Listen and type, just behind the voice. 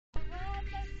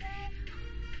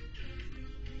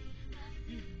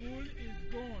Pitbull is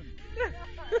gone.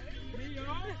 Neyo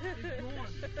is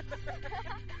gone.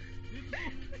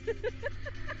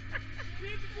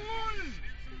 Pitbull!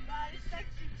 Body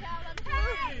sexy challenge.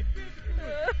 Hey!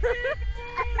 Pitbull!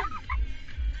 Pitbull!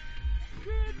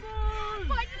 Pitbull!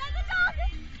 Pointing at the dog!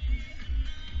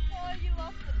 Oh, you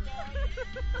lost the dog.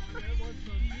 That was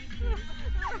so Pitbull.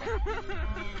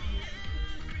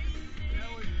 That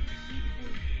was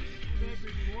Pitbull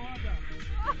stepping water.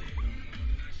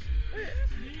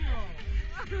 Neyo!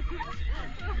 It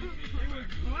was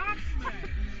black man!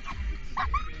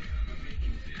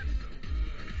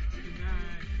 Good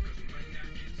night.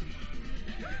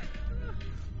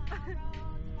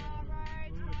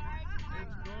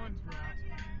 It's gone, bro.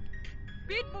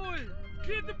 Pitbull!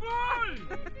 Pitbull!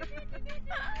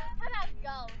 Let's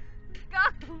go. Go!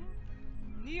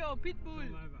 Neyo, Pitbull!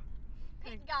 All over.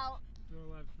 Pit go. It's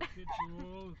all over for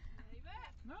Pitbull.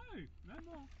 No, no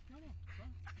more. No more.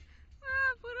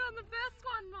 Ah, put it on the best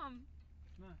one, Mum.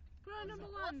 No. Put it on number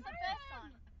What's one. the best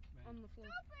one? On the floor.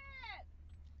 Stop it!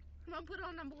 Come on, put it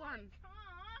on number one.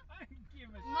 I don't give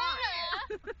a Mom.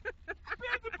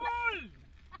 Pitbull!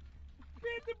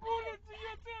 Pitbull, it's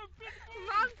your turn, Pitbull!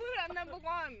 Mom, put it on number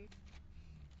one.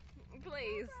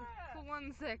 Please, for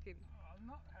 1 second. Oh, I'm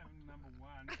not having number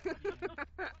one.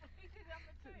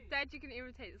 Dad, you can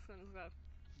irritate this one as well.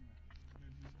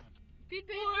 This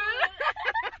one. Pitbull!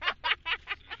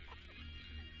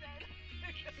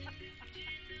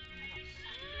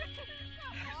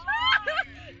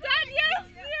 Dad, yes,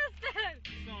 yes, Dad!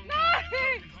 No!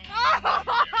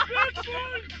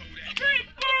 Pitbull!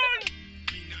 Pitbull!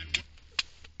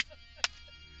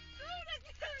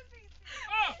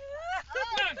 Oh!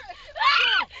 One!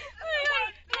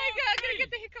 I'm gonna get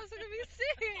the hiccups, I'm gonna be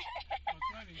sick!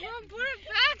 Mom, put it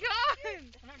back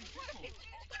on!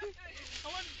 I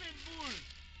want Pitbull!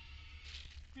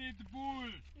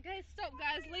 Pitbull! Okay, stop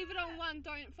guys, leave it on one,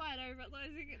 don't fight over it,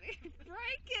 otherwise you're gonna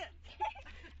break it!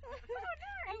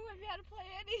 I won't be able to play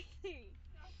anything!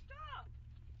 Stop!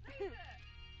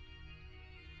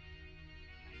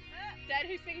 Dad,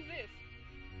 who sings this?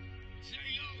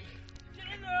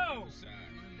 Jello!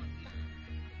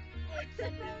 It's a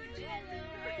new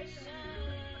generation.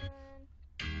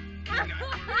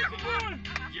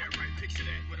 Yeah, right, picture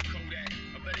that with a Kodak.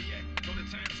 Or better yet, go to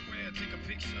Times Square, take a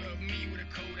picture of me with a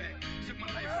Kodak. Took my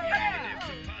life from negative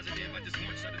to positive, I just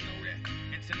want y'all to know that.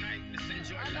 And tonight, let's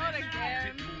enjoy I know life. it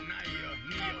again. Pitbull, Neyo,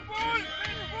 Neyo. Pitbull!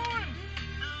 Pitbull!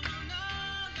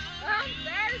 I'm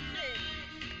embarrassing!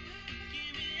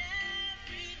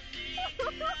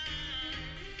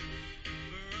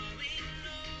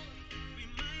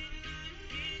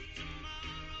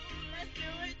 Let's do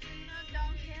it.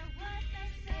 Don't care what they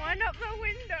say. Wind up the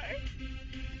window!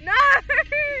 No!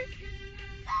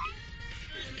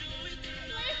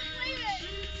 Leave it.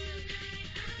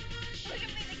 Look at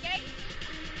me, the gate.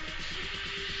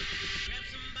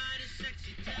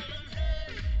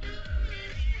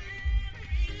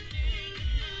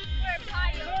 We're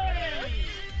pioneers.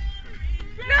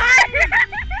 No!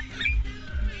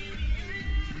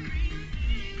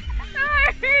 No!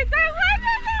 Don't wind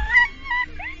up the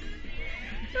window!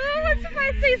 Oh, what if I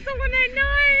see someone I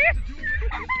know?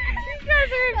 You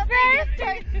guys are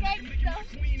embarrassing!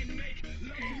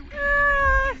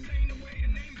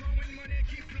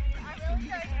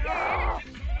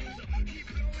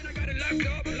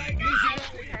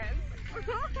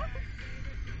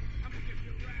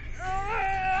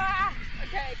 Ah.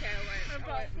 Okay, wait.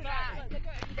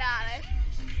 Darling.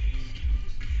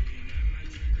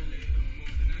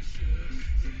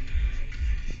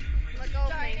 Let go of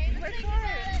me. Let's go.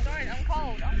 Don't, I'm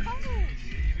cold. I'm cold.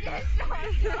 Yes, don't.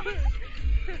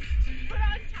 Put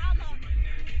on camera.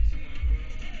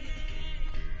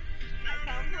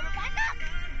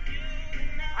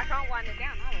 I can't wind it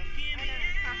down, either.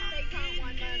 They can't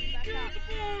wind mine back up.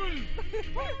 Pitbull!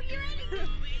 Oh, you ready?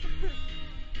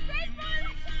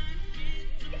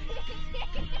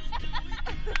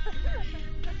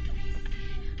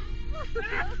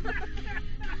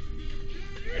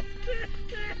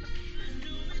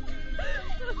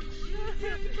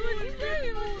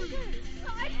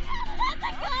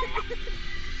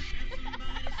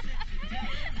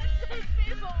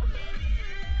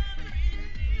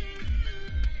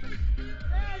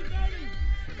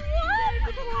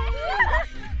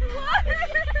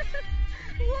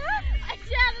 I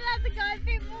shouted at the guy,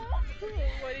 people.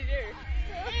 What did you do?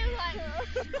 He was like,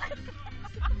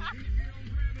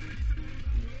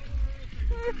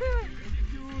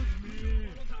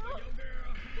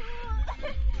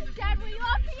 Dad, were you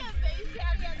up here, baby?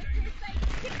 Shouting at the kids, like,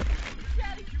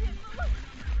 shouting Pitbull.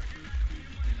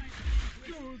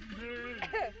 Good man!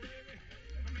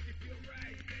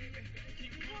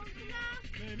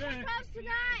 there. Come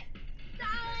tonight.